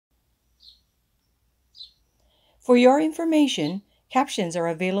For your information, captions are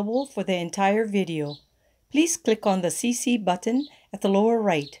available for the entire video. Please click on the CC button at the lower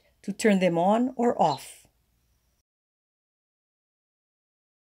right to turn them on or off.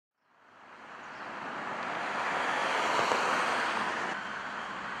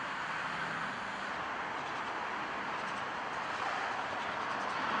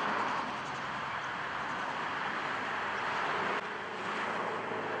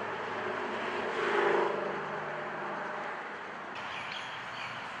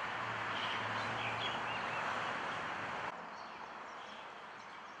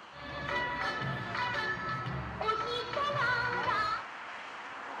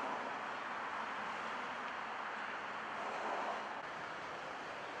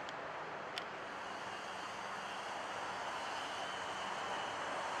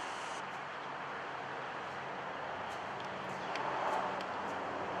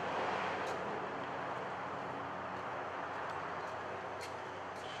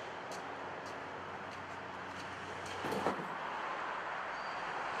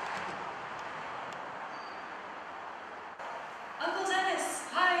 Uncle Dennis,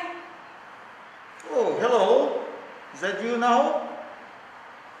 hi. Oh, hello. Is that you now?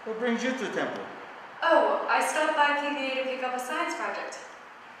 What brings you to the temple? Oh, I stopped by PVA to pick up a science project.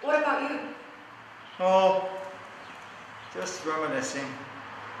 What about you? Oh, just reminiscing.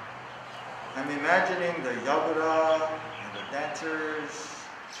 I'm imagining the yagura and the dancers.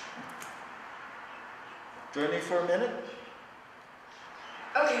 Join me for a minute?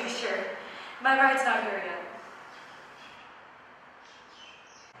 Okay, sure. My ride's not here yet.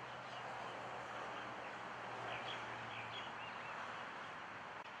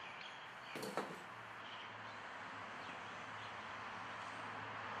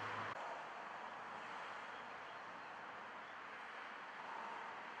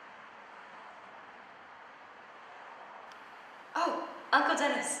 Oh, Uncle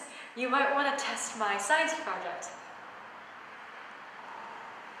Dennis, you might want to test my science project.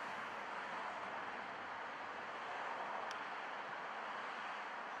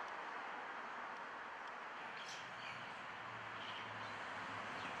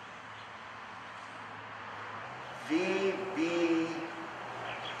 VBDV.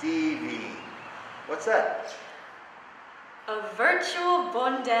 What's that? A virtual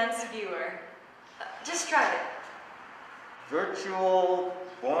Bon Dance viewer. Just try it. Virtual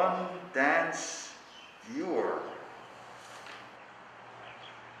Bon Dance Viewer.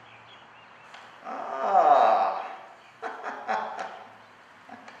 Ah.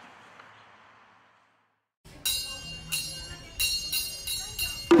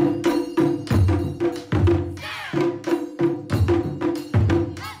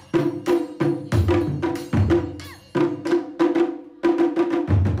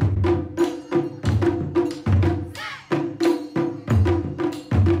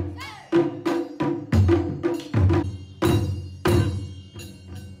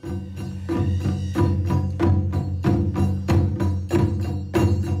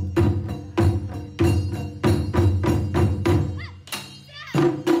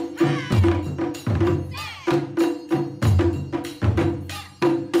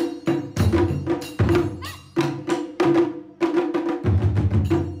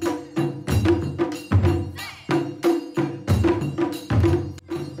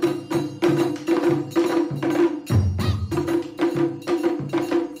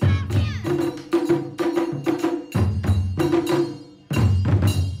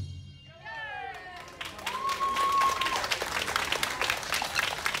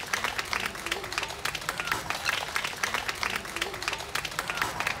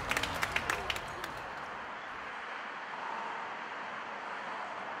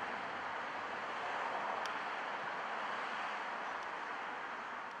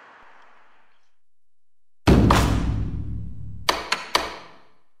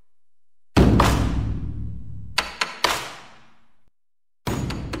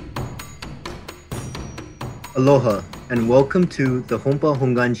 Aloha, and welcome to the Honpa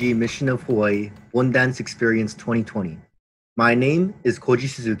Hongwanji Mission of Hawaii One Dance Experience 2020. My name is Koji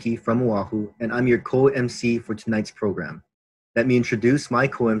Suzuki from Oahu, and I'm your co-MC for tonight's program. Let me introduce my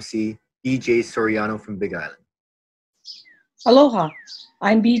co-MC, BJ Soriano from Big Island. Aloha,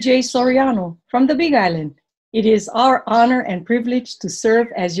 I'm BJ Soriano from the Big Island. It is our honor and privilege to serve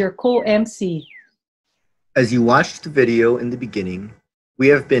as your co-MC. As you watched the video in the beginning, we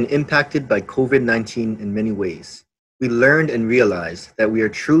have been impacted by COVID-19 in many ways. We learned and realized that we are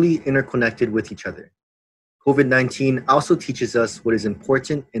truly interconnected with each other. COVID-19 also teaches us what is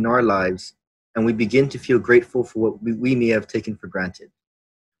important in our lives, and we begin to feel grateful for what we may have taken for granted.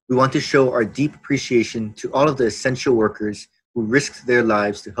 We want to show our deep appreciation to all of the essential workers who risked their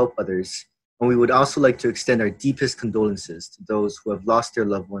lives to help others, and we would also like to extend our deepest condolences to those who have lost their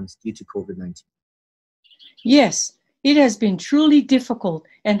loved ones due to COVID-19. Yes, it has been truly difficult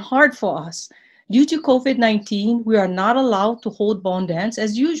and hard for us. Due to COVID-19, we are not allowed to hold bond dance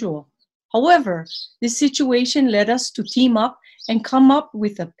as usual. However, this situation led us to team up and come up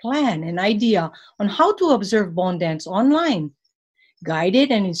with a plan and idea on how to observe bond dance online. Guided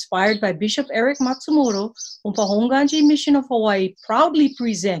and inspired by Bishop Eric Matsumoto, Honpa Hongwanji Mission of Hawaii proudly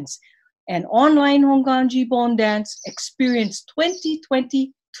presents an online Hongwanji bond dance experience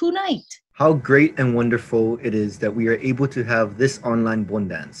 2020 tonight. How great and wonderful it is that we are able to have this online bond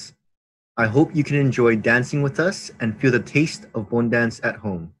dance. I hope you can enjoy dancing with us and feel the taste of bond dance at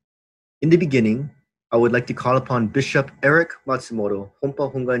home. In the beginning, I would like to call upon Bishop Eric Matsumoto,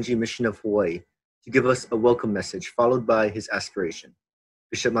 Honpa Hongwanji Mission of Hawaii, to give us a welcome message, followed by his aspiration.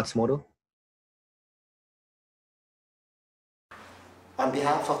 Bishop Matsumoto. On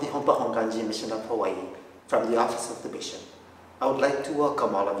behalf of the Honpa Hongwanji Mission of Hawaii, from the Office of the Bishop, I would like to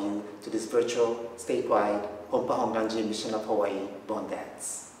welcome all of you to this virtual, statewide Honpa Hongwanji Mission of Hawaii bond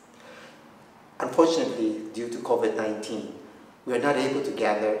dance. Unfortunately, due to COVID-19, we are not able to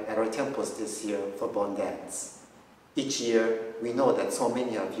gather at our temples this year for bond dance. Each year, we know that so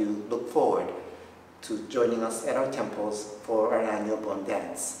many of you look forward to joining us at our temples for our annual bond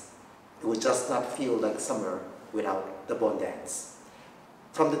dance. It would just not feel like summer without the bond dance.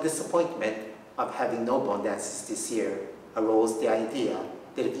 From the disappointment of having no bond dances this year arose the idea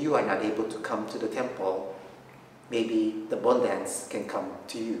that if you are not able to come to the temple, maybe the bond dance can come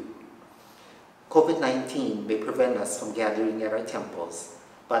to you. COVID-19 may prevent us from gathering at our temples,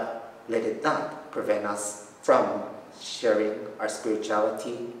 but let it not prevent us from sharing our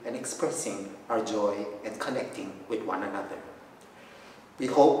spirituality and expressing our joy and connecting with one another. We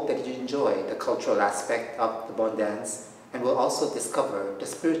hope that you enjoy the cultural aspect of the bond dance and will also discover the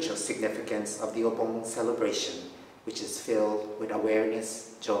spiritual significance of the Obong celebration, which is filled with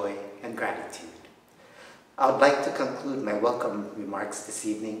awareness, joy, and gratitude. I would like to conclude my welcome remarks this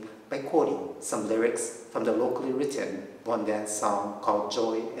evening by quoting some lyrics from the locally written bond dance song called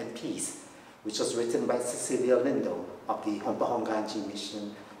Joy and Peace, which was written by Cecilia Lindo of the Honpa Hongwanji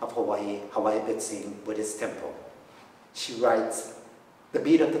Mission of Hawaii, Hawaii Bitsing Buddhist Temple. She writes, "The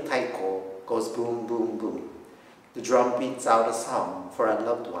beat of the taiko goes boom, boom, boom. The drum beats out a song for our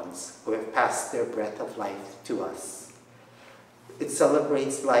loved ones who have passed their breath of life to us. It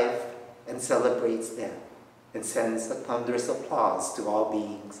celebrates life and celebrates death, and sends a thunderous applause to all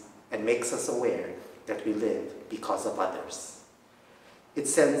beings and makes us aware that we live because of others. It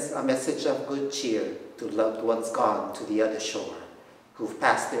sends a message of good cheer to loved ones gone to the other shore, who've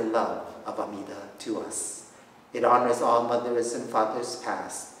passed their love of Amida to us. It honors all mothers and fathers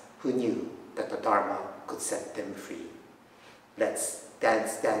past who knew that the Dharma could set them free. Let's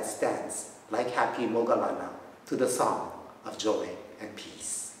dance, dance, dance like happy Mogalana to the song of joy and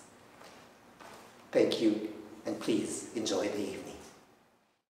peace." Thank you, and please enjoy the evening.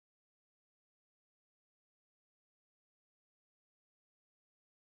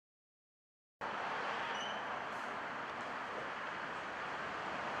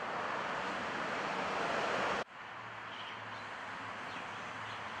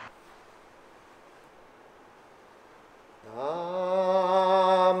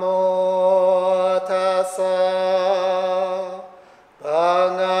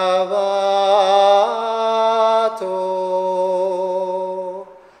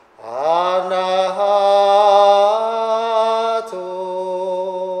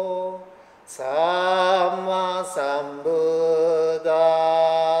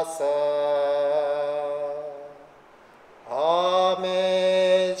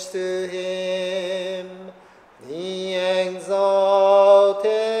 Homage to him, the exalted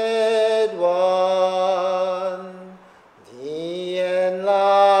one, the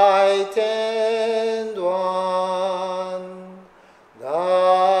enlightened one,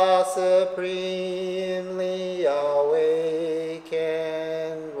 the supremely awakened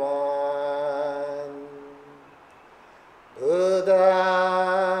one.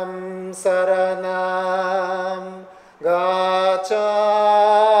 Buddham Saranam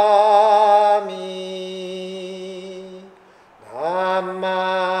Gacchami,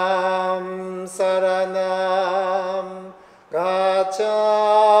 Dhammam Saranam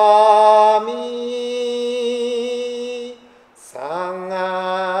Gacchami,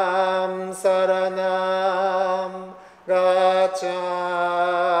 Sangham Saranam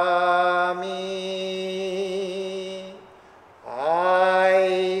Gacchami.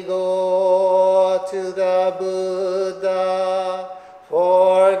 I go to the Buddha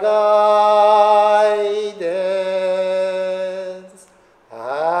for guidance.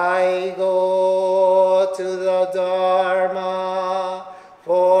 I go to the Dharma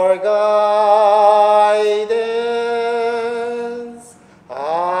for guidance.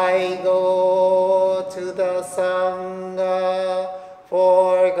 I go to the Sangha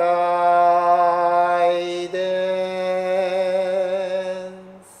for guidance.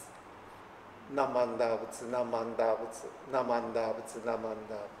 Namanda Butsu, Namanda Butsu, Namanda Butsu,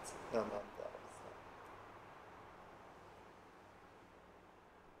 Namanda Butsu, Namanda Butsu.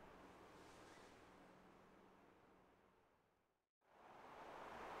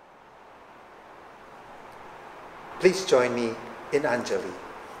 Please join me in Anjali,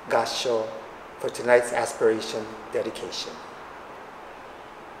 Gasho, for tonight's aspiration dedication.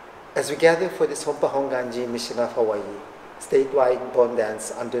 As we gather for this Honpa Hongwanji Mission of Hawaii, statewide Bon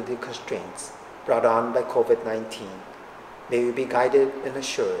dance under the constraints brought on by COVID-19, may we be guided and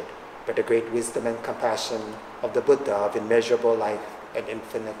assured by the great wisdom and compassion of the Buddha of immeasurable life and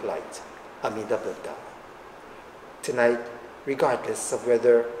infinite light, Amida Buddha. Tonight, regardless of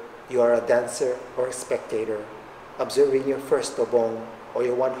whether you are a dancer or a spectator, observing your first obong or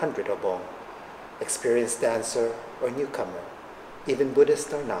your 100th obong, experienced dancer or newcomer, even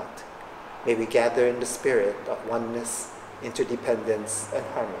Buddhist or not, may we gather in the spirit of oneness, interdependence, and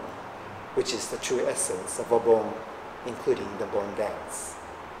harmony, which is the true essence of obong, including the Bon dance.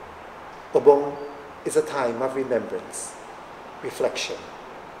 Obong is a time of remembrance, reflection,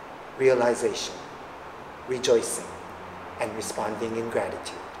 realization, rejoicing, and responding in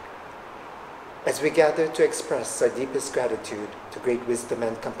gratitude. As we gather to express our deepest gratitude to great wisdom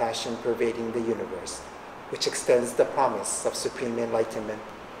and compassion pervading the universe, which extends the promise of supreme enlightenment,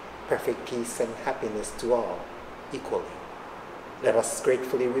 perfect peace, and happiness to all equally, let us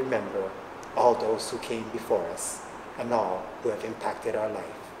gratefully remember all those who came before us and all who have impacted our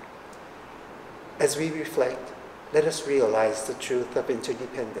life. As we reflect, let us realize the truth of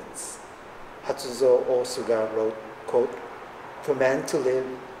interdependence. Hatsuzo Osuga wrote, quote, "For man to live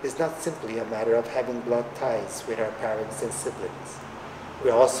is not simply a matter of having blood ties with our parents and siblings.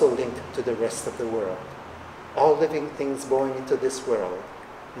 We are also linked to the rest of the world. All living things born into this world,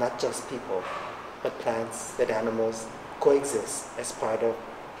 not just people, but plants and animals, coexist as part of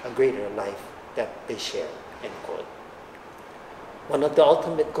a greater life that they share," end quote. One of the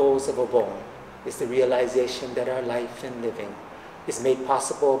ultimate goals of Obong is the realization that our life and living is made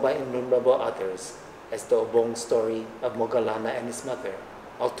possible by innumerable others, as the Obong story of Mogalana and his mother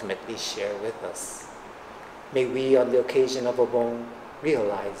ultimately share with us. May we, on the occasion of Obong,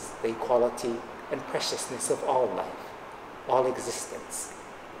 realize the equality and preciousness of all life, all existence,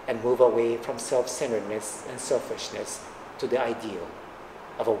 and move away from self-centeredness and selfishness to the ideal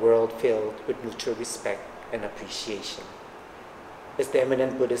of a world filled with mutual respect and appreciation. As the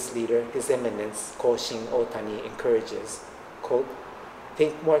eminent Buddhist leader, His Eminence Koshin Otani encourages, quote,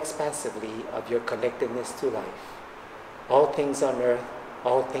 "Think more expansively of your connectedness to life. All things on earth,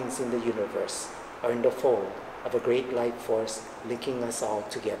 all things in the universe are in the fold of a great life force linking us all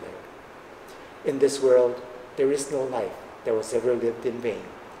together. In this world, there is no life that was ever lived in vain.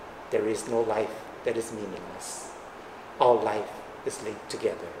 There is no life that is meaningless. All life is linked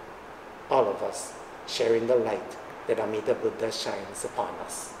together. All of us sharing the light that Amida Buddha shines upon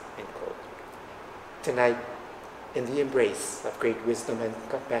us," end quote. Tonight, in the embrace of great wisdom and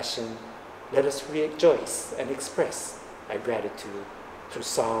compassion, let us rejoice and express our gratitude through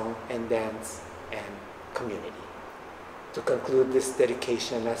song and dance and community. To conclude this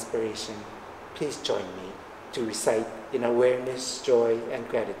dedication and aspiration, please join me to recite in awareness, joy, and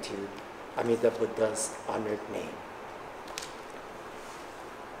gratitude Amida Buddha's honored name.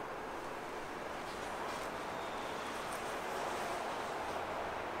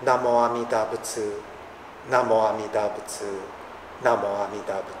 Namo Amida Butsu, Namo Amida Butsu, Namo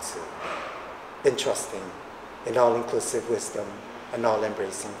Amida Butsu. Entrusting in all-inclusive wisdom and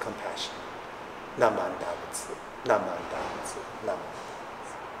all-embracing compassion. Namanda Butsu, Namanda Butsu, Namanda.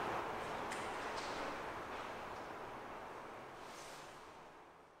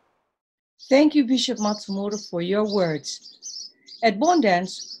 Thank you, Bishop Matsumoto, for your words. At Bon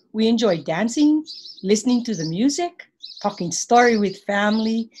Dance, we enjoy dancing, listening to the music, talking story with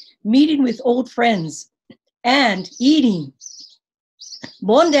family, meeting with old friends, and eating.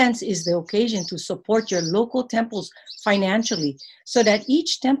 Bon Dance is the occasion to support your local temples financially so that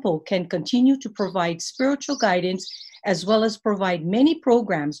each temple can continue to provide spiritual guidance as well as provide many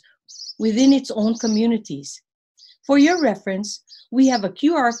programs within its own communities. For your reference, we have a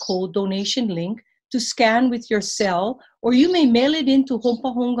QR code donation link to scan with your cell, or you may mail it into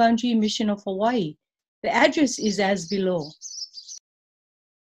Honpa Hongwanji Mission of Hawaii. The address is as below.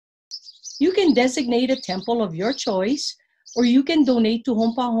 You can designate a temple of your choice, or you can donate to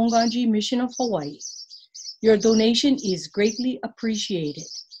Honpa Hongwanji Mission of Hawaii. Your donation is greatly appreciated.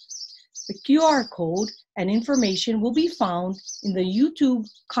 The QR code and information will be found in the YouTube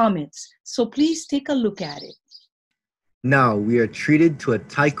comments, so please take a look at it. Now we are treated to a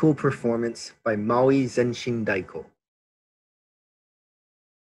taiko performance by Maui Zenshin Daiko.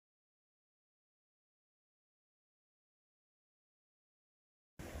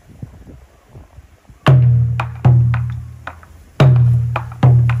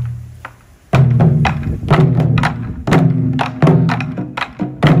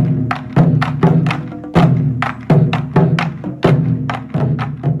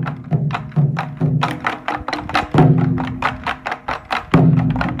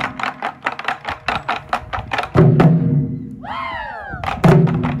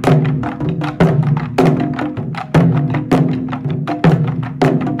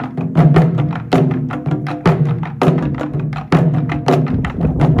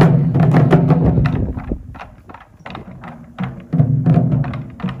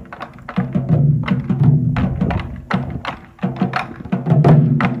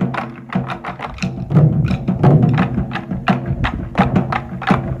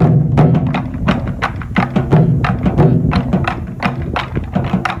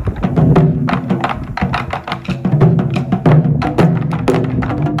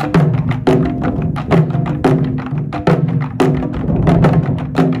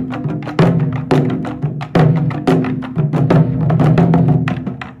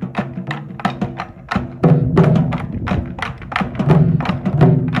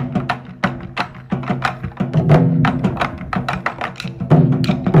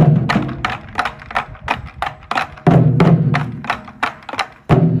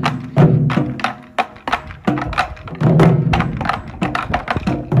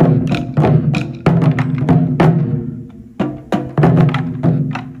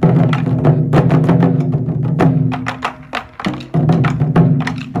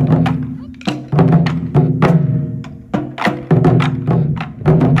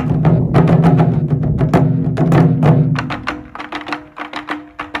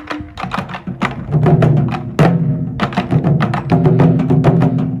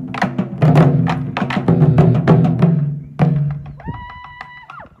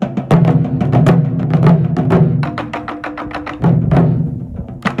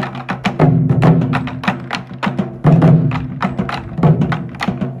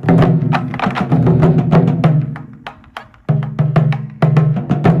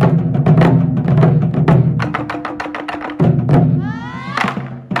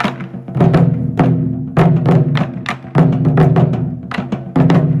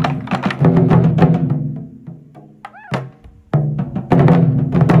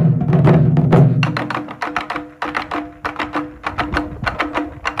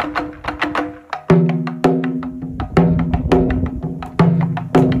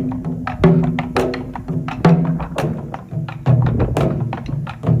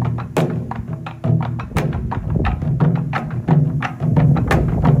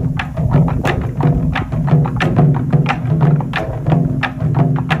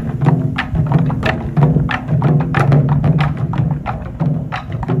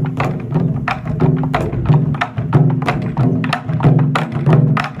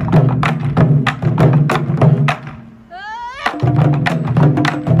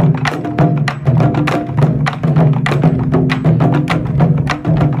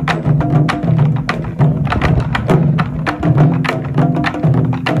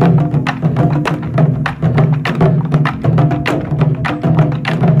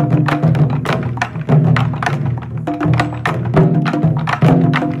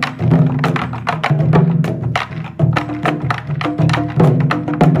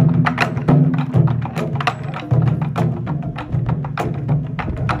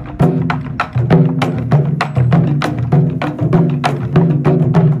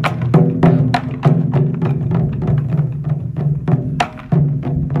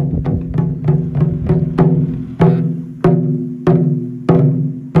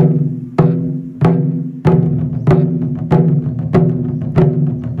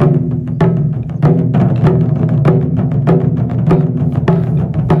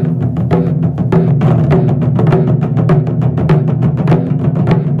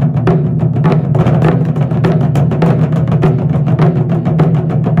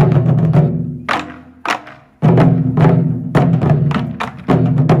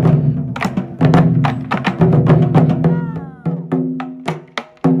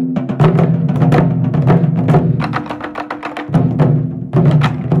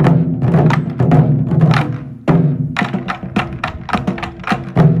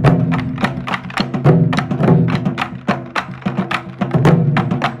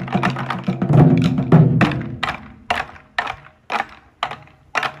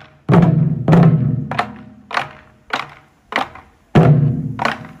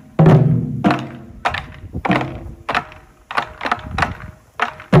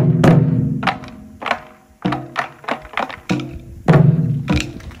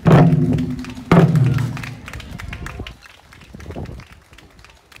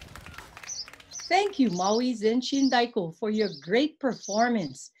 Thank you, Maui Zenshin Daiko, for your great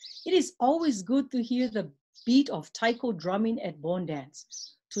performance. It is always good to hear the beat of taiko drumming at Bon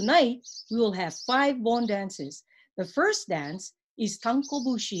Dance. Tonight, we will have 5 Bon dances. The first dance is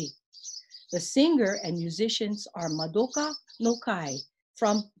Tankobushi. The singer and musicians are Madoka no Kai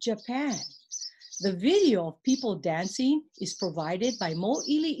from Japan. The video of people dancing is provided by Mo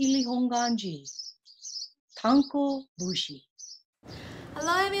Ili Ili Hongwanji. Tankobushi.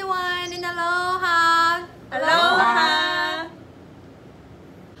 Hello everyone and aloha! Aloha!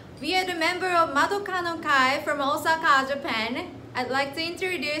 We are the member of Madoka no Kai from Osaka, Japan. I'd like to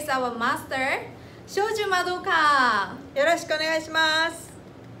introduce our master, Shoju Madoka. よろしくお願いします。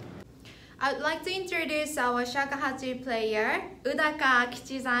 I'd like to introduce our shakuhachi player, Udaka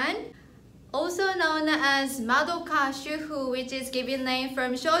Kichi-san, also known as Madoka Shufu, which is given name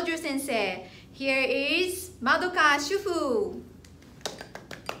from Shoju Sensei. Here is Madoka Shufu.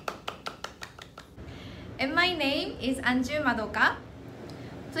 And my name is Anju Madoka.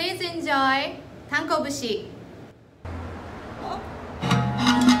 Please enjoy Tankobushi.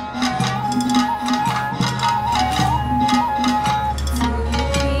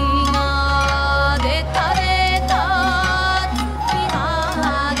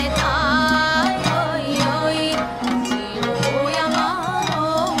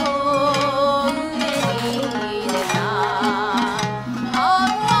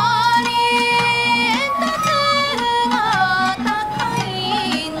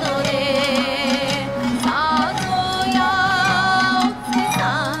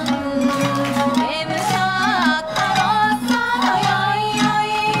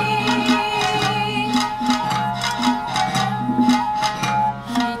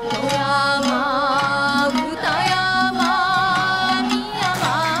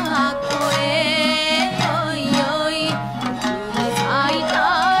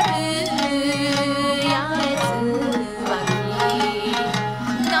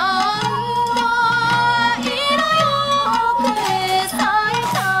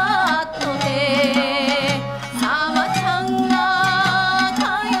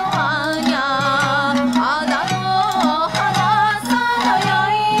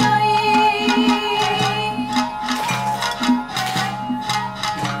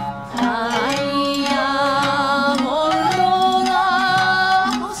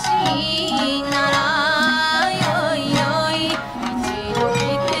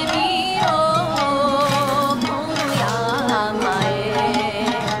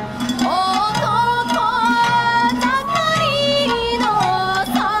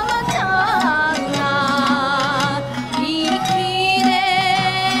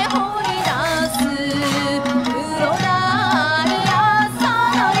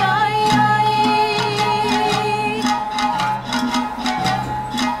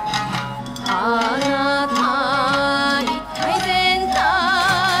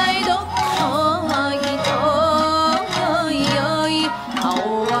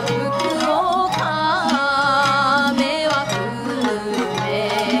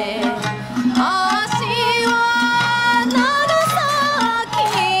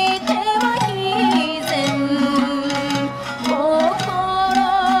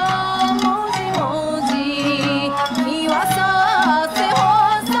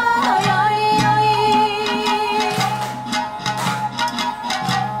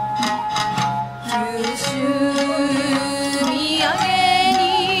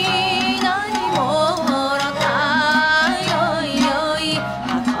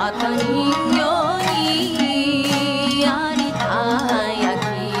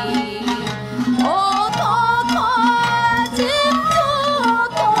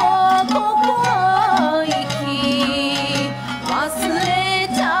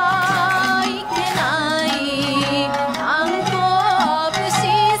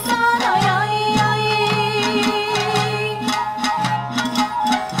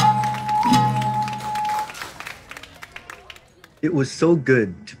 It was so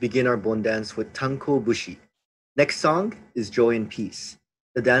good to begin our Bon dance with Tanko Bushi. Next song is Joy and Peace.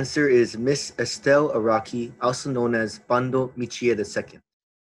 The dancer is Miss Estelle Araki, also known as Bando Michie II.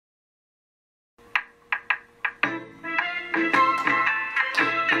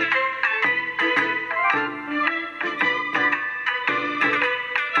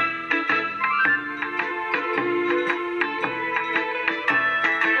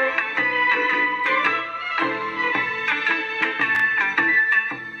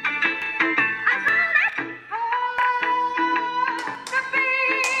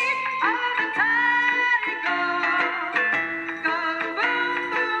 Go,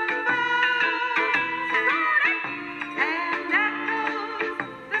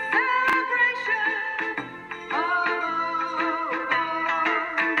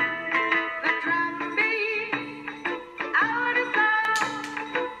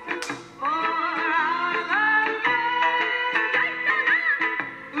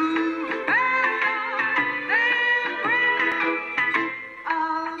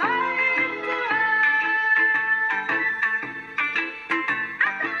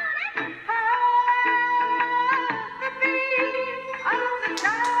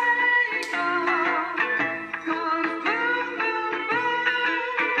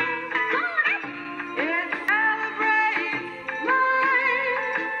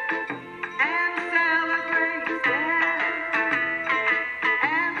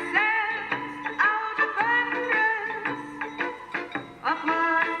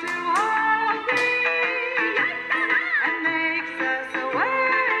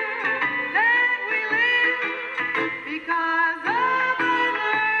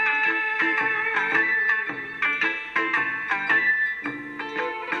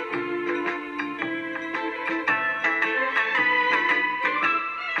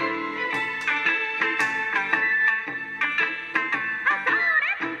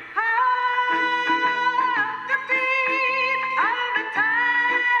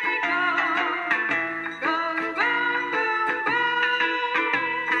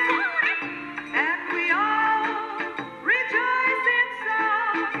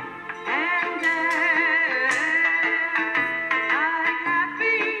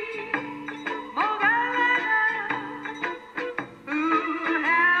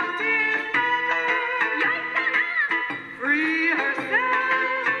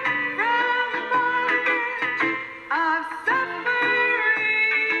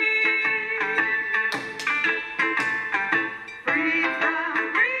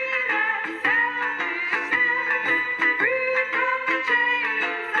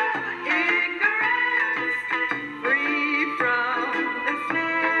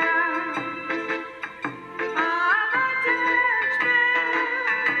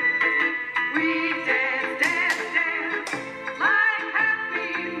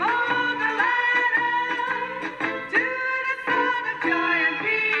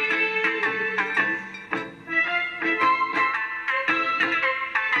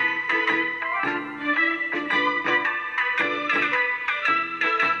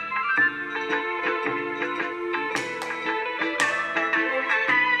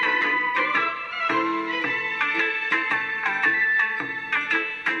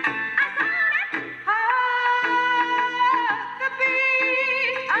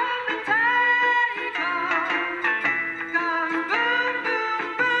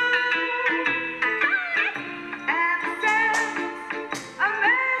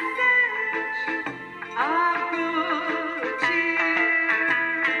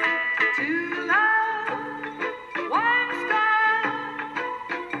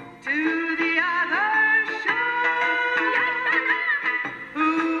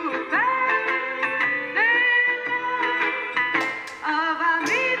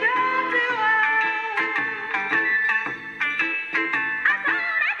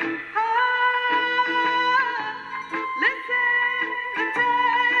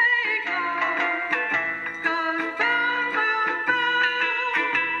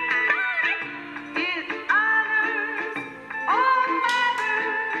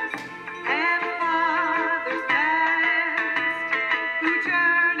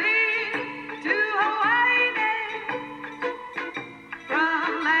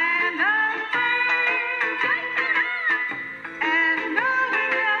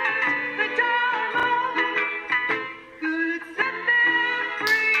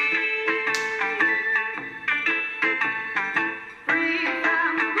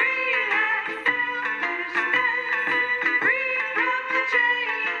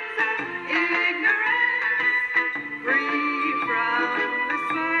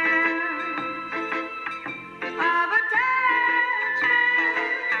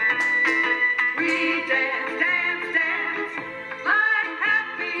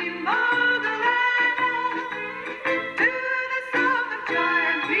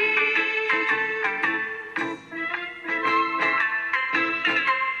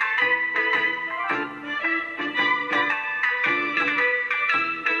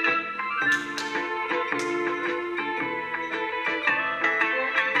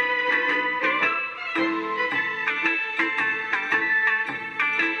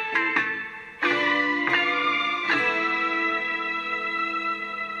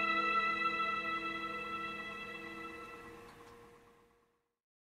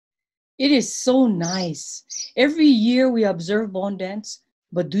 It is so nice. Every year we observe Bon Dance,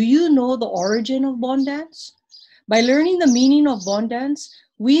 but do you know the origin of Bon Dance? By learning the meaning of Bon Dance,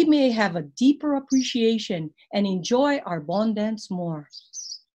 we may have a deeper appreciation and enjoy our Bon Dance more.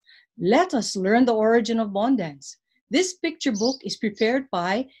 Let us learn the origin of Bon Dance. This picture book is prepared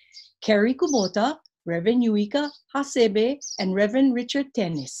by Kerry Kubota, Reverend Yuika Hasebe, and Reverend Richard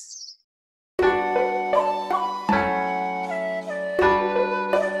Tennis.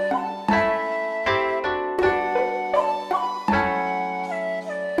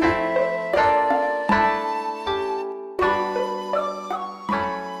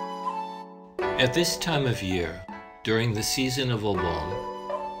 At this time of year, during the season of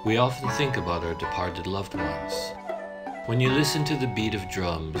Obon, we often think about our departed loved ones. When you listen to the beat of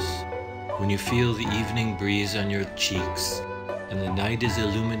drums, when you feel the evening breeze on your cheeks, and the night is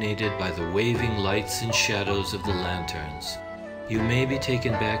illuminated by the waving lights and shadows of the lanterns, you may be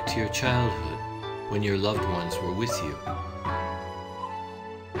taken back to your childhood when your loved ones were with you.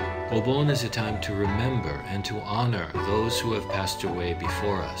 Obon is a time to remember and to honor those who have passed away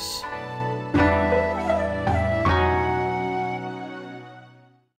before us.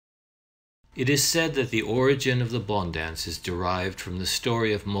 It is said that the origin of the Bon Dance is derived from the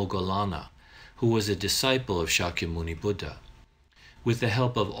story of Moggallana, who was a disciple of Shakyamuni Buddha. With the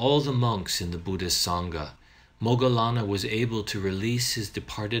help of all the monks in the Buddhist Sangha, Moggallana was able to release his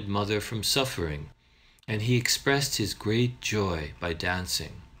departed mother from suffering, and he expressed his great joy by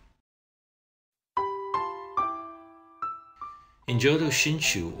dancing. In Jodo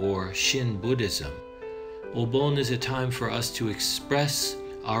Shinshu, or Shin Buddhism, Obon is a time for us to express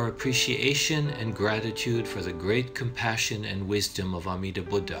our appreciation and gratitude for the great compassion and wisdom of Amida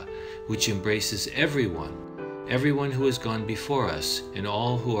Buddha, which embraces everyone who has gone before us and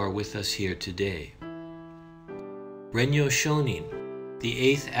all who are with us here today. Renyo Shonin,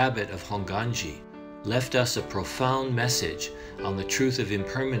 the 8th abbot of Hongwanji, left us a profound message on the truth of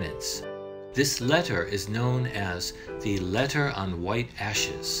impermanence. This letter is known as the Letter on White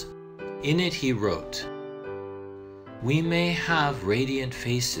Ashes. In it he wrote, "We may have radiant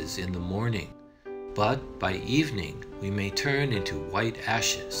faces in the morning, but by evening we may turn into white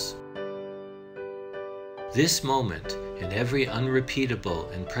ashes." This moment, and every unrepeatable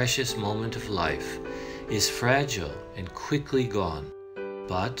and precious moment of life, is fragile and quickly gone,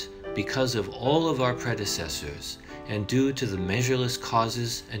 but because of all of our predecessors, and due to the measureless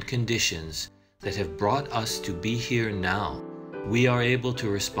causes and conditions that have brought us to be here now, we are able to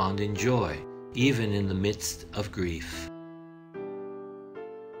respond in joy, even in the midst of grief.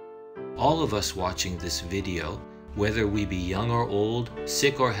 All of us watching this video, whether we be young or old,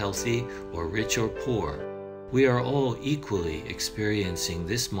 sick or healthy, or rich or poor, we are all equally experiencing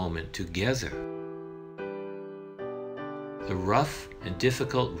this moment together. The rough and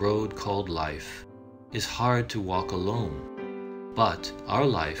difficult road called life is hard to walk alone, but our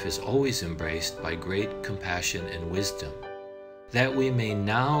life is always embraced by great compassion and wisdom. That we may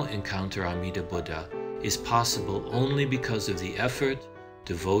now encounter Amida Buddha is possible only because of the effort,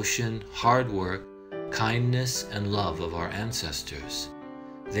 devotion, hard work, kindness, and love of our ancestors.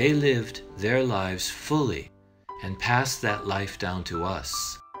 They lived their lives fully and passed that life down to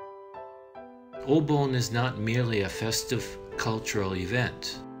us. Obon is not merely a festive cultural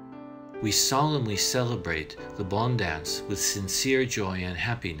event. We solemnly celebrate the Bon Dance with sincere joy and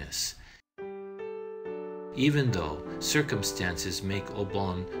happiness. Even though circumstances make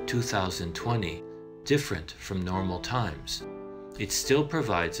Obon 2020 different from normal times, it still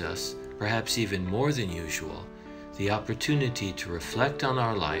provides us, perhaps even more than usual, the opportunity to reflect on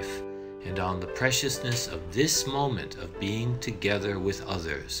our life and on the preciousness of this moment of being together with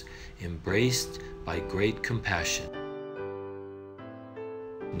others, embraced by great compassion.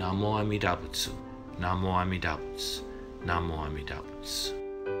 Namo Amida Butsu, Namo Amida Butsu, Namo Amida Butsu.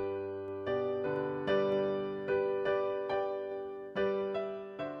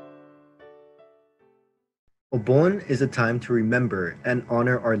 Obon is a time to remember and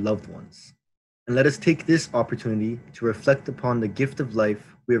honor our loved ones. And let us take this opportunity to reflect upon the gift of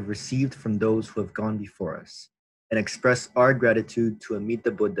life we have received from those who have gone before us, and express our gratitude to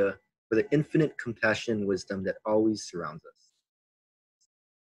Amida Buddha for the infinite compassion and wisdom that always surrounds us.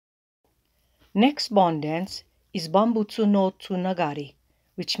 Next bond dance is Bambutsu no Tsunagari,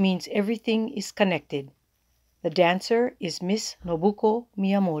 which means everything is connected. The dancer is Miss Nobuko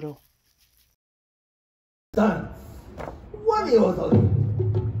Miyamoto. Dance. What do you do?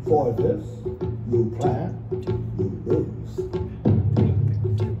 For this, you plan, you lose.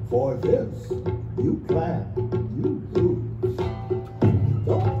 For this, you plan, you lose.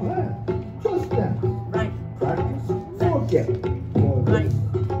 Don't plan, just dance. Right. Practice, forget. For this,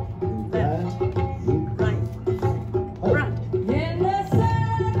 you plan, you lose. Right. In the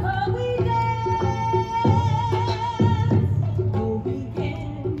circle we dance, no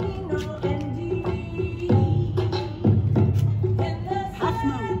beginning, no ending. In the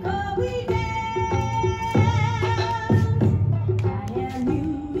circle we dance, I am you,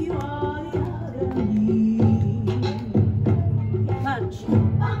 you are the other me. Punch.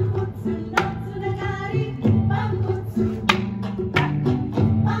 Bambutsu no Tsunagari, Bambutsu.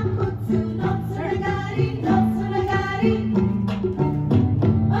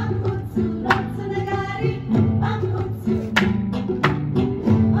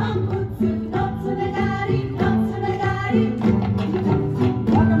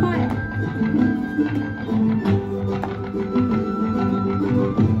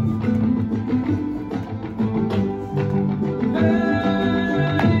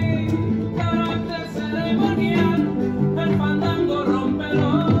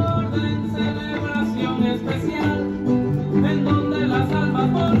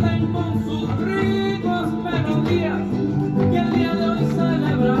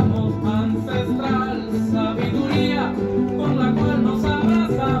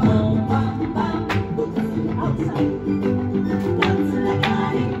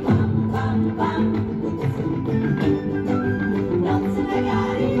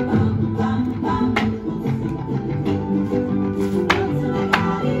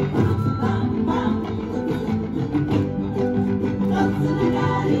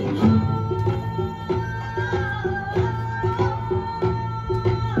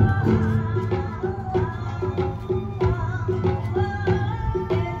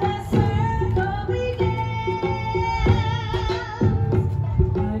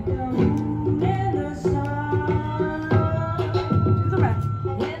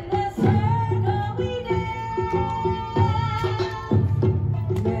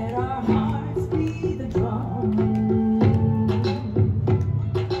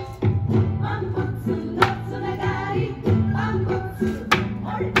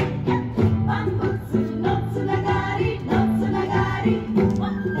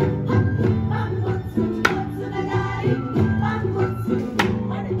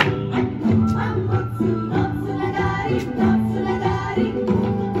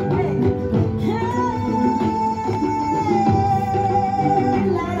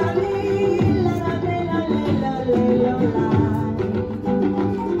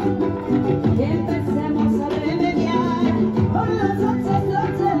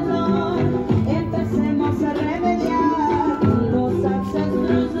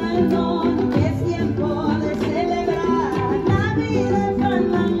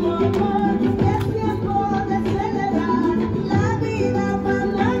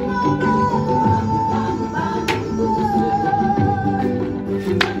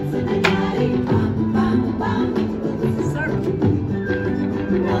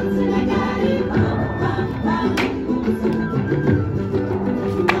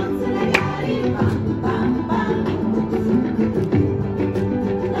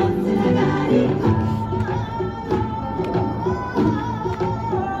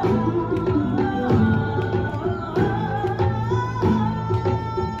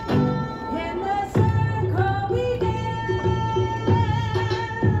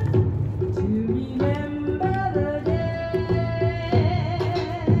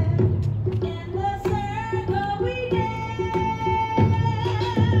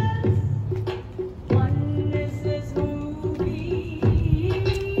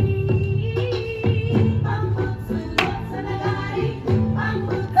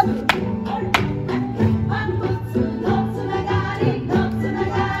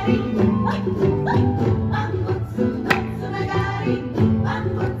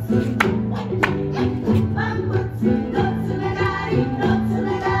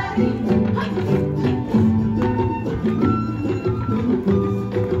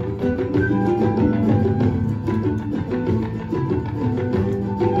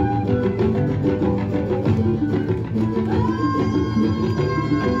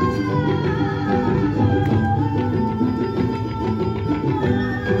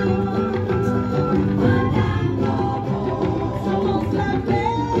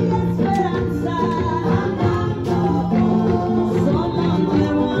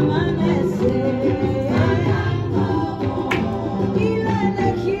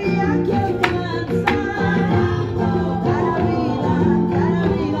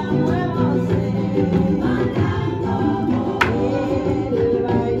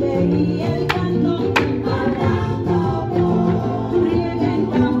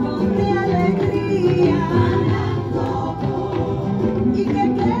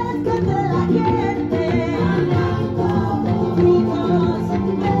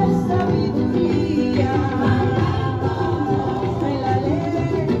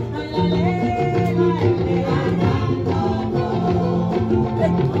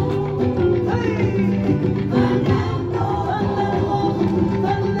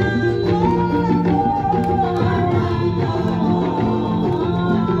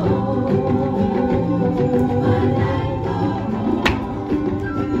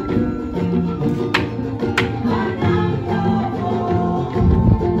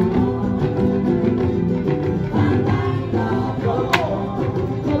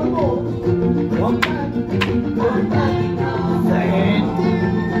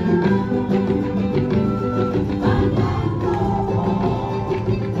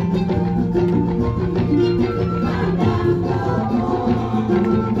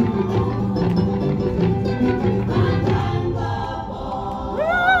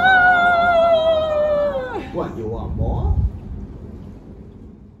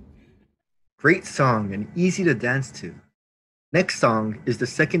 Great song and easy to dance to. Next song is the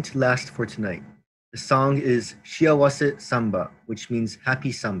second to last for tonight. The song is Shiawase Samba, which means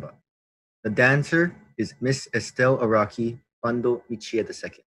happy samba. The dancer is Miss Estelle Araki, Bando Michie II.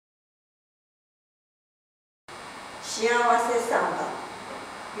 Shiawase Samba.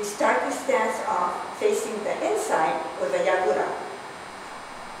 We start this dance off facing the inside with a yagura.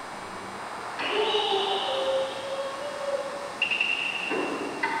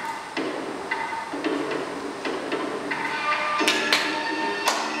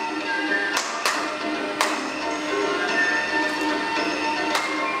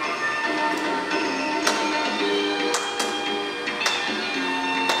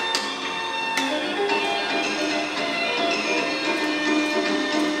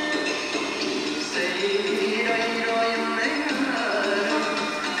 Say,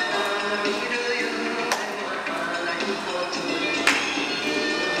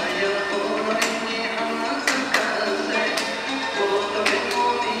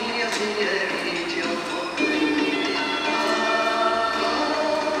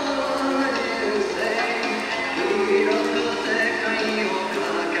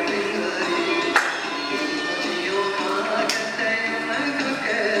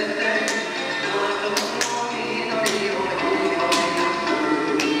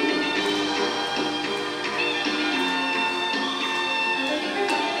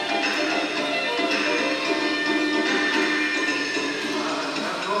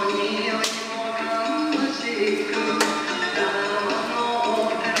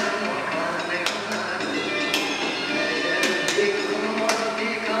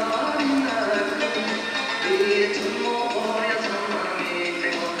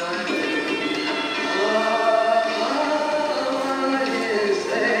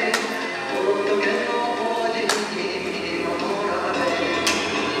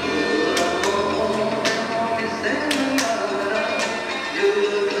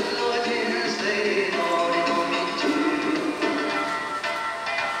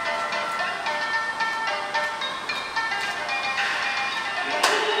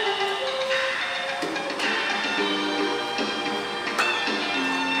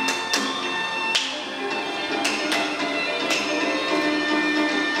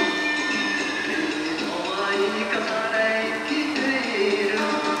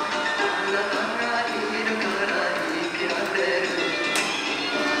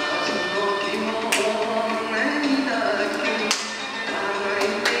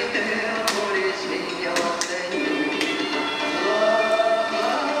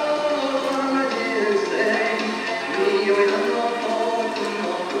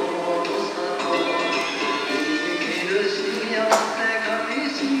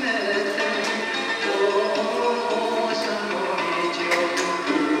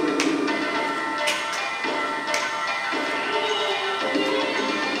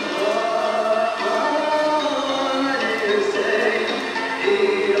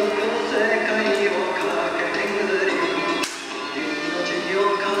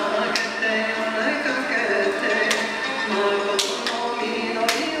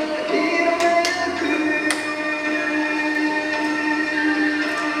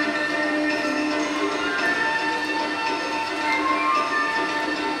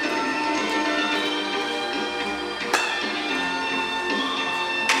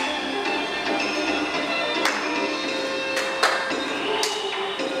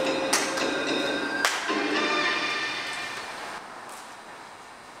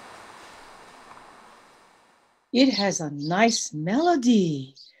 It has a nice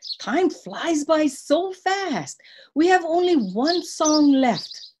melody. Time flies by so fast. We have only one song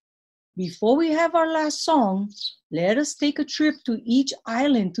left. Before we have our last song, let us take a trip to each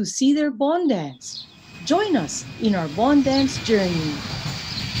island to see their Bon Dance. Join us in our Bon Dance journey.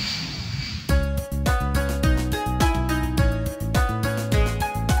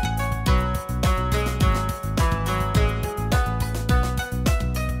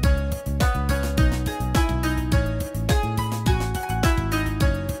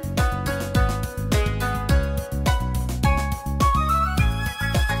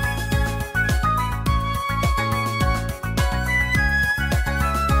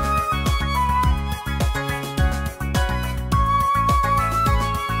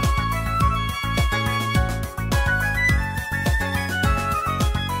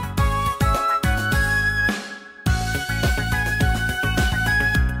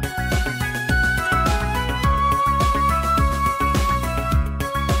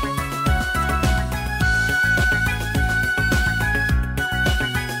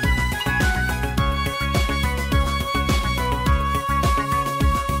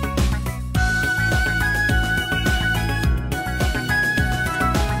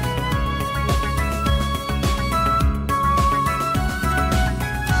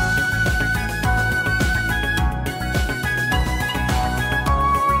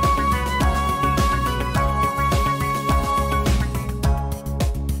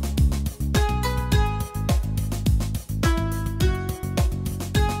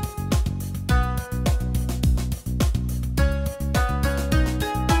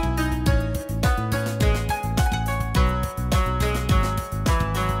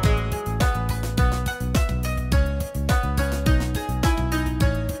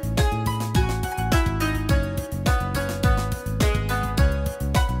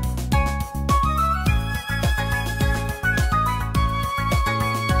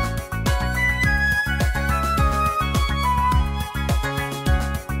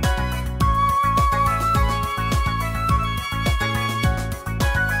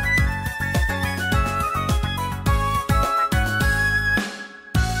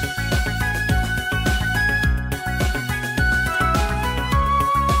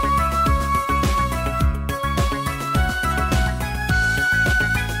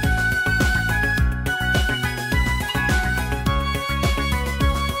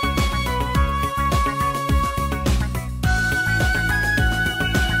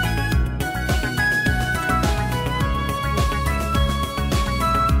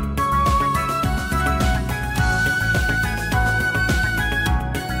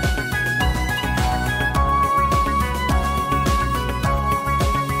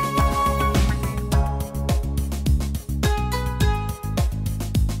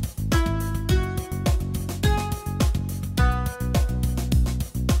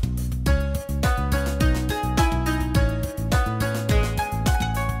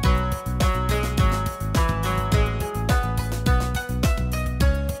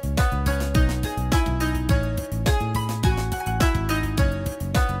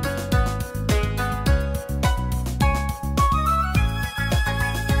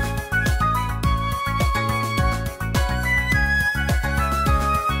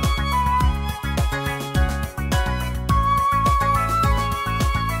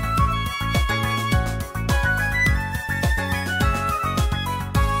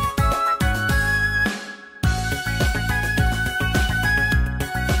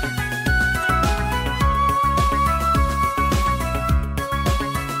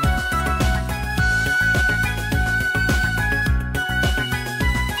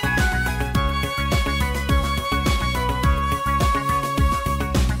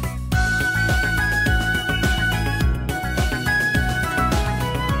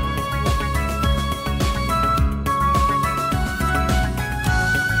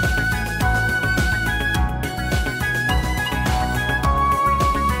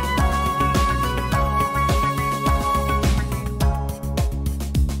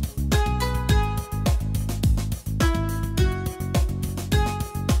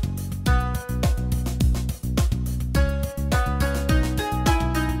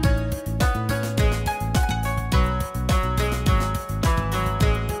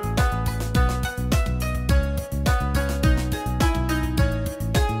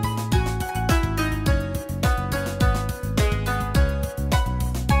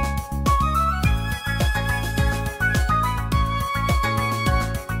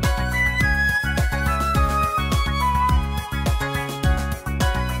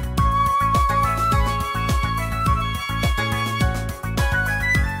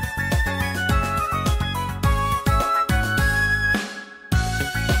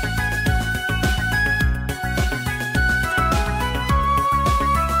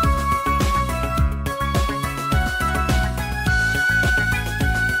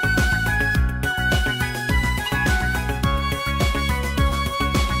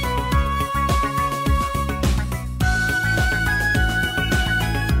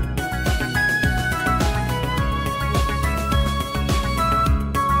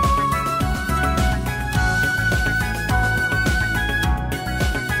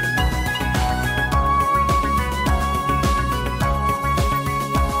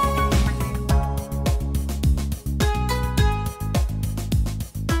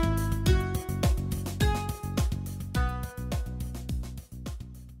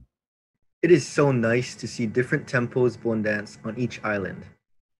 It is so nice to see different tempos bone dance on each island.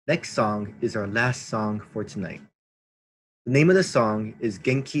 Next song is our last song for tonight. The name of the song is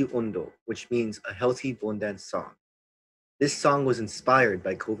Genki Ondo, which means a healthy bone dance song. This song was inspired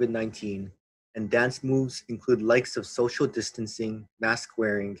by COVID-19, and dance moves include likes of social distancing, mask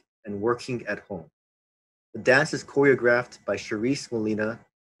wearing, and working at home. The dance is choreographed by Charisse Molina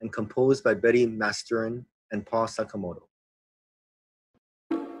and composed by Betty Masterin and Paul Sakamoto.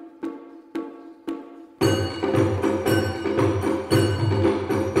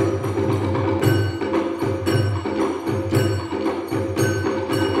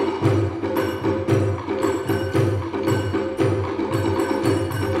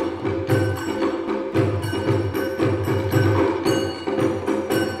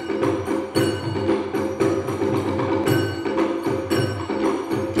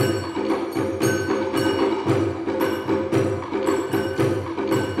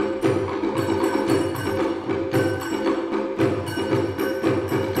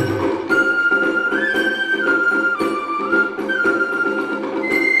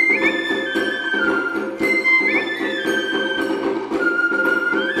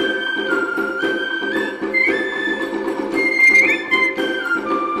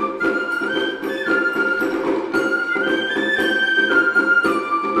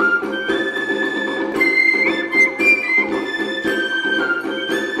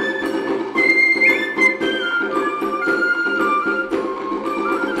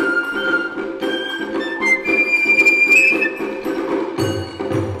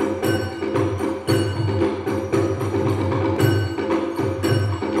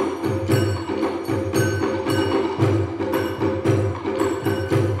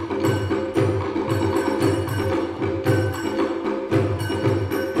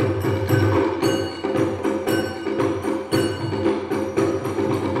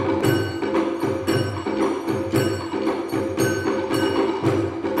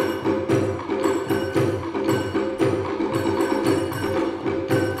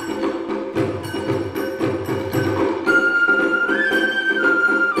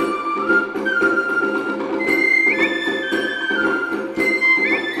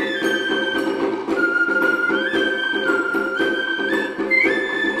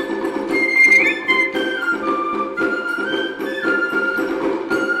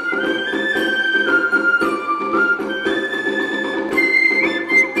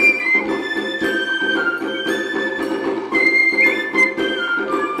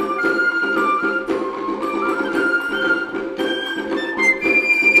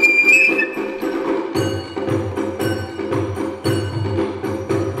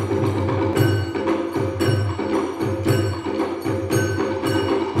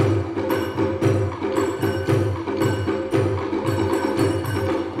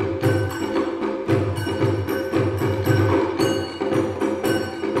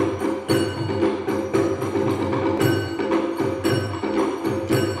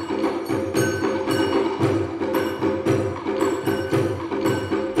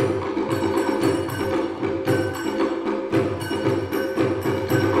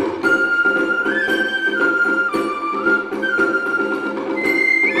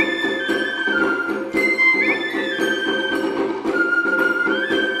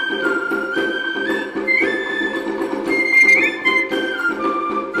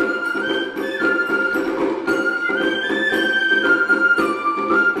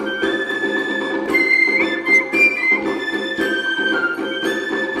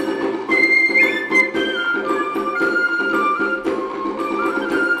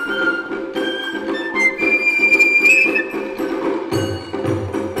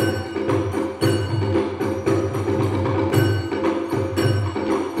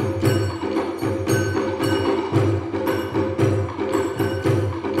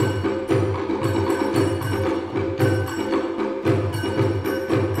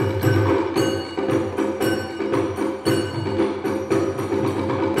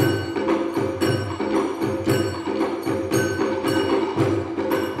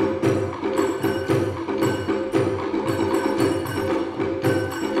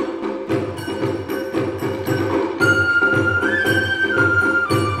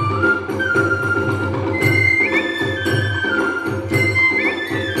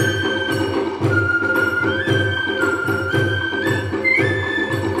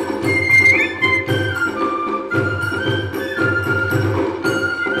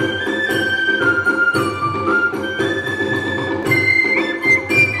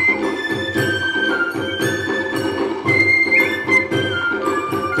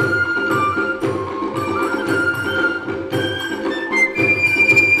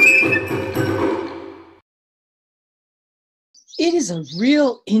 is a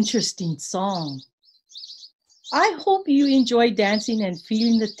real interesting song. I hope you enjoy dancing and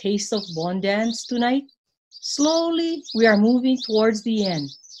feeling the taste of Bon dance tonight. Slowly, we are moving towards the end.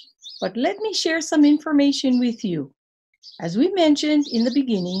 But let me share some information with you. As we mentioned in the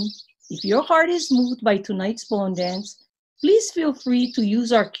beginning, if your heart is moved by tonight's Bon dance, please feel free to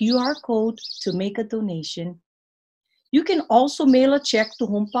use our QR code to make a donation. You can also mail a check to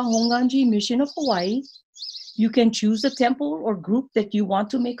Honpa Hongwanji Mission of Hawaii. You can choose the temple or group that you want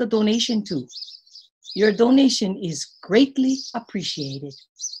to make a donation to. Your donation is greatly appreciated.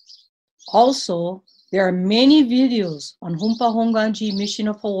 Also, there are many videos on Honpa Hongwanji Mission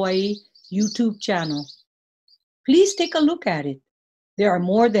of Hawaii YouTube channel. Please take a look at it. There are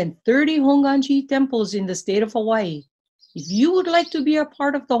more than 30 Hongwanji temples in the state of Hawaii. If you would like to be a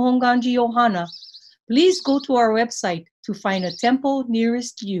part of the Hongwanji Ohana, please go to our website to find a temple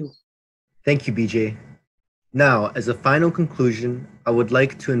nearest you. Thank you, BJ. Now, as a final conclusion, I would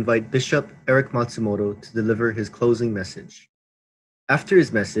like to invite Bishop Eric Matsumoto to deliver his closing message. After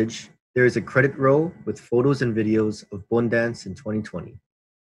his message, there is a credit roll with photos and videos of Bon Dance in 2020.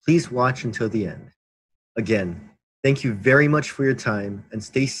 Please watch until the end. Again, thank you very much for your time and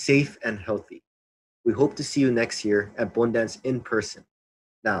stay safe and healthy. We hope to see you next year at Bon Dance in person.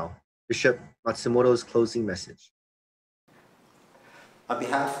 Now, Bishop Matsumoto's closing message. On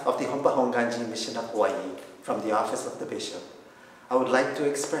behalf of the Honpa Hongwanji Mission of Hawaii, from the Office of the Bishop, I would like to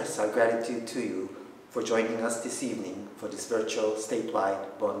express our gratitude to you for joining us this evening for this virtual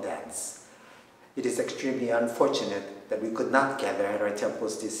statewide Bon Dance. It is extremely unfortunate that we could not gather at our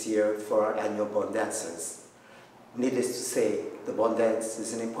temples this year for our annual Bon Dances. Needless to say, the Bon Dance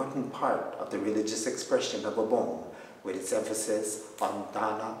is an important part of the religious expression of Obon, with its emphasis on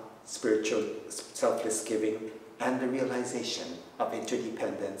dana, spiritual selfless giving, and the realization of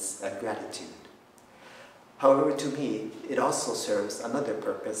interdependence and gratitude. However, to me, it also serves another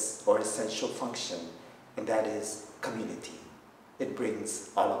purpose or essential function, and that is community. It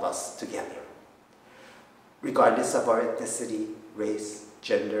brings all of us together. Regardless of our ethnicity, race,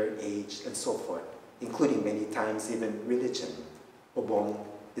 gender, age, and so forth, including many times even religion, Obon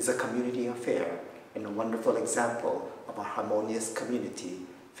is a community affair and a wonderful example of a harmonious community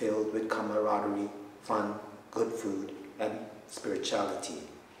filled with camaraderie, fun, good food, and spirituality,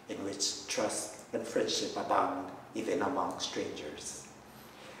 in which trust and friendship abound even among strangers.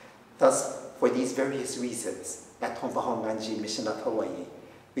 Thus, for these various reasons, at Honpa Hongwanji Mission of Hawaii,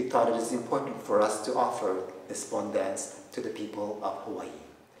 we thought it is important for us to offer this Bon Dance to the people of Hawaii.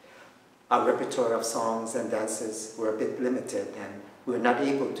 Our repertoire of songs and dances were a bit limited, and we were not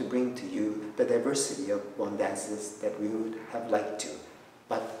able to bring to you the diversity of Bon Dances that we would have liked to.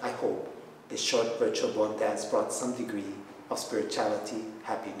 But I hope this short virtual Bon Dance brought some degree of spirituality,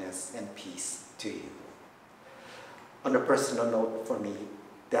 happiness, and peace to you. On a personal note for me,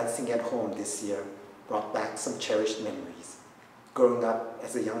 dancing at home this year brought back some cherished memories. Growing up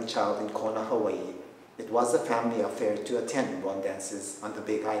as a young child in Kona, Hawaii, it was a family affair to attend Bon Dances on the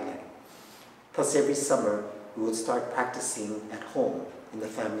Big Island. Thus, every summer, we would start practicing at home in the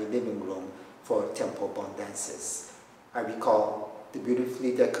family living room for temple Bon Dances. I recall the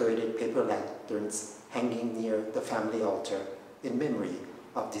beautifully decorated paper lanterns hanging near the family altar in memory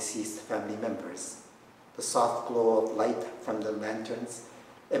of deceased family members. The soft glow of light from the lanterns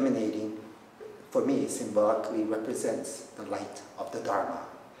emanating, for me, symbolically represents the light of the Dharma.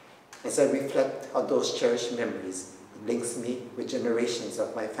 As I reflect on those cherished memories, it links me with generations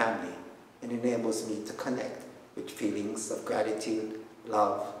of my family and enables me to connect with feelings of gratitude,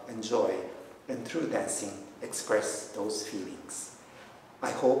 love, and joy, and through dancing, express those feelings.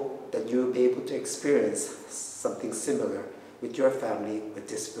 I hope that you will be able to experience something similar with your family with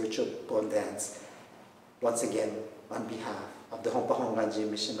this virtual Bon Dance. Once again, on behalf of the Honpa Hongwanji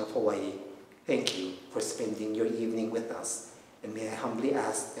Mission of Hawaii, thank you for spending your evening with us, and may I humbly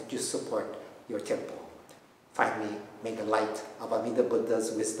ask that you support your temple. Finally, may the light of Amida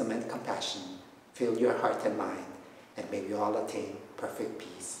Buddha's wisdom and compassion fill your heart and mind, and may we all attain perfect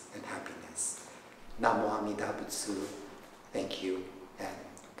peace and happiness. Namo Amida Butsu. Thank you, and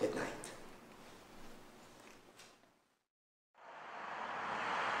good night.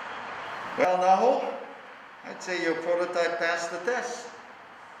 Well, Naho, I'd say your prototype passed the test.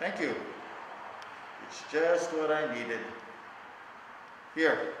 Thank you. It's just what I needed.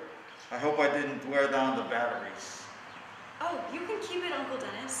 Here, I hope I didn't wear down the batteries. Oh, you can keep it, Uncle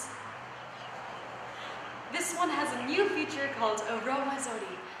Dennis. This one has a new feature called Aroma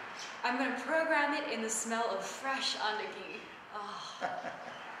Zodi. I'm going to program it in the smell of fresh andagi. Oh.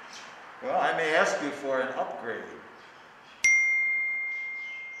 Well, I may ask you for an upgrade.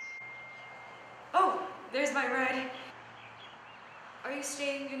 Oh, there's my ride. Are you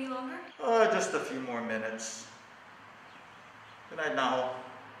staying any longer? Just a few more minutes. Good night, Naho.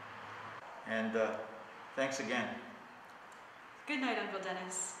 And thanks again. Good night, Uncle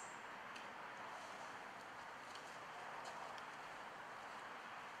Dennis.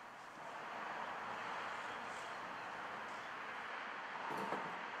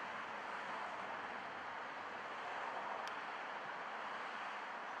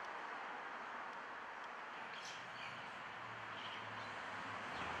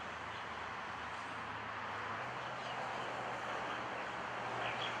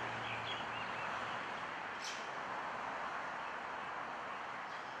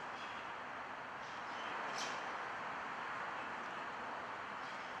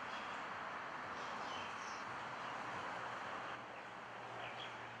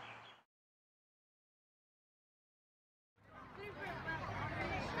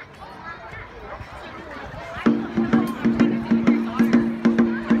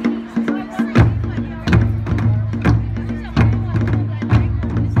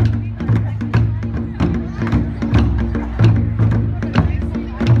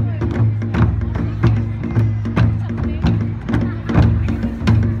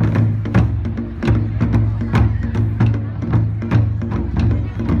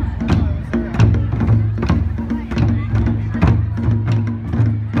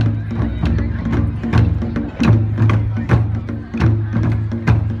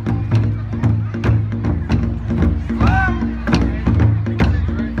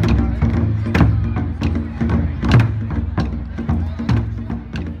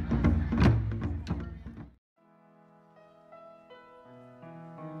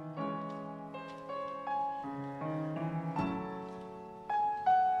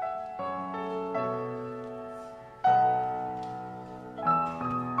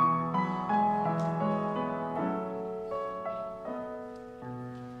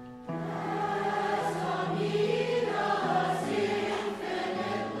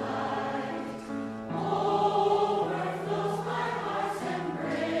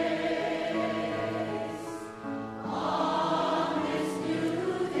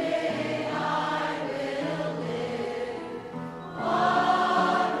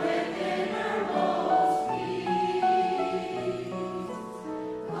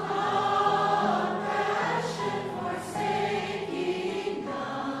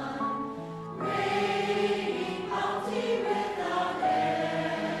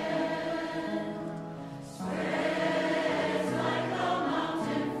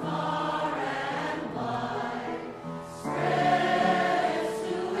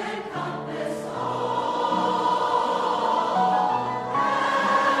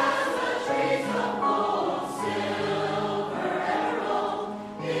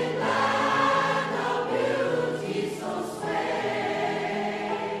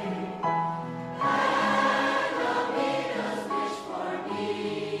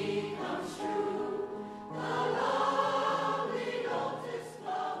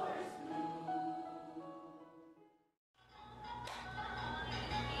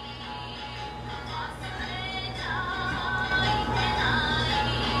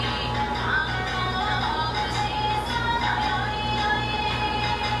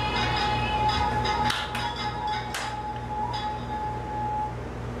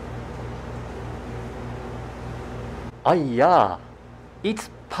 Oh yeah, it's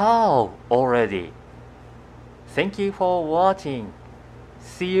Pau already. Thank you for watching.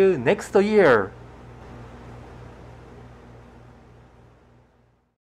 See you next year.